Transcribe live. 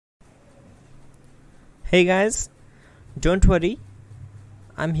Hey guys, don't worry,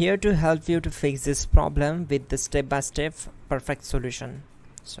 I'm here to help you to fix this problem with the step-by-step perfect solution.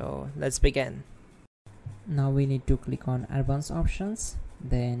 So let's begin. Now we need to click on advanced options,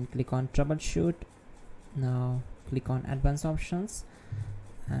 then click on troubleshoot. Now click on advanced options,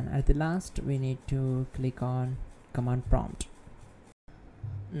 and at the last we need to click on command prompt.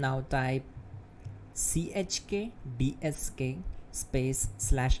 Now type chkdsk space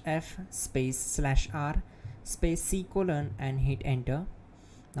 /f space /r space c colon and hit enter.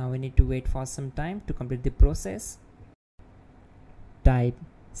 Now we need to wait for some time to complete the process. Type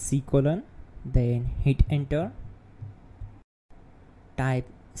c colon, then hit enter. Type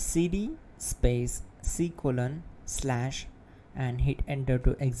cd space c colon / and hit enter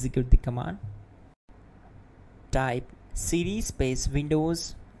to execute the command. Type cd space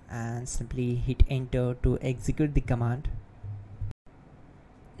windows and simply hit enter to execute the command.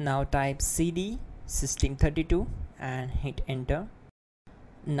 Now type cd system32 and hit enter.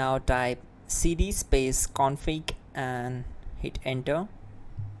 Now type cd space config and hit enter.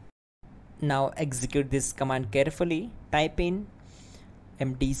 Now execute this command carefully. Type in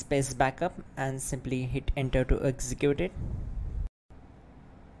md space backup and simply hit enter to execute it.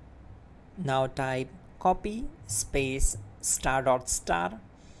 Now type copy space **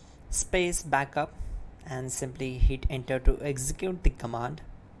 space backup and simply hit enter to execute the command.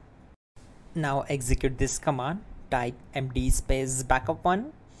 Now execute this command. Type md space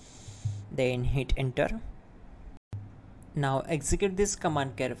backup1, then hit enter. Now execute this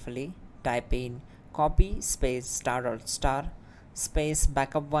command carefully. Type in copy space ** space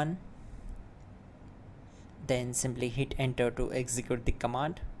backup1, then simply hit enter to execute the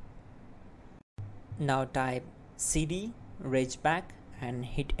command. Now type cd regback and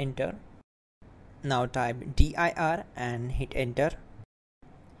hit enter. Now type dir and hit enter.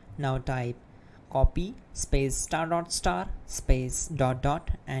 Now type copy space ** space ...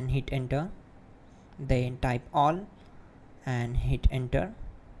 and hit enter. Then type all and hit enter.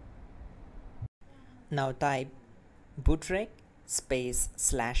 Now type bootrec space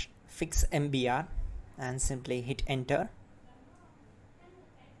 /fixmbr and simply hit enter.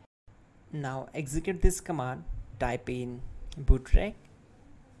 Now execute this command. Type in bootrec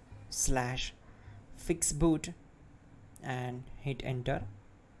 /fixboot and hit enter.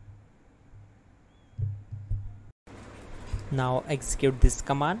 Now execute this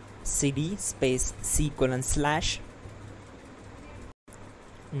command cd space c colon /.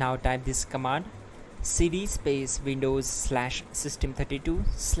 Now type this command cd space windows /system32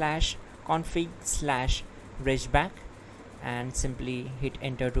 /config /regback and simply hit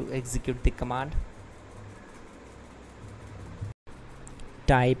enter to execute the command.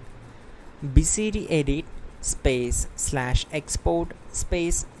 Type bcd edit space /export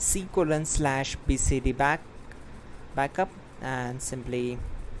space c colon /bcd backup and simply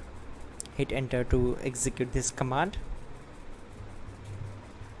hit enter to execute this command.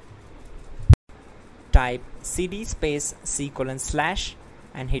 Type cd space c colon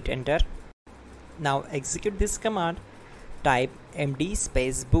 / and hit enter. Now execute this command. Type md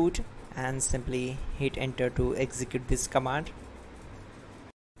space boot and simply hit enter to execute this command.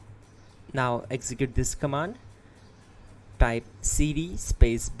 Now execute this command. Type cd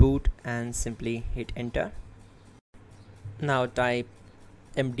space boot and simply hit enter. Now type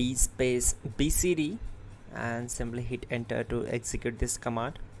md space bcd and simply hit enter to execute this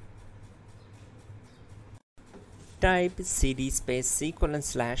command. Type cd space c colon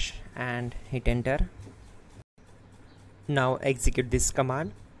 / and hit enter. Now execute this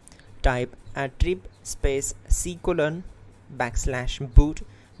command. Type attrib space c colon /boot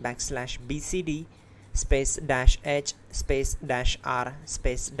 /bcd space -h space -r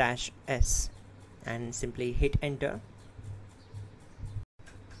space -s and simply hit enter.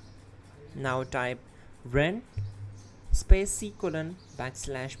 Now type run space c colon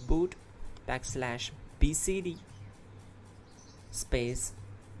 /boot /bcd space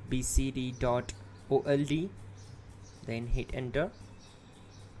bcd.old, then hit enter.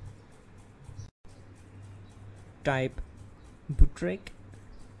 Type bootrec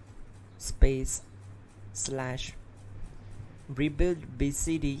space /rebuild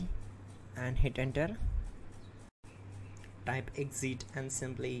bcd and hit enter. Type exit and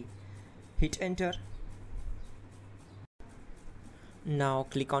simply hit enter. Now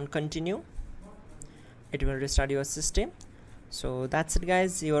click on continue. It will restart your system. So that's it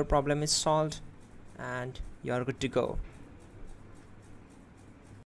guys, your problem is solved and you are good to go.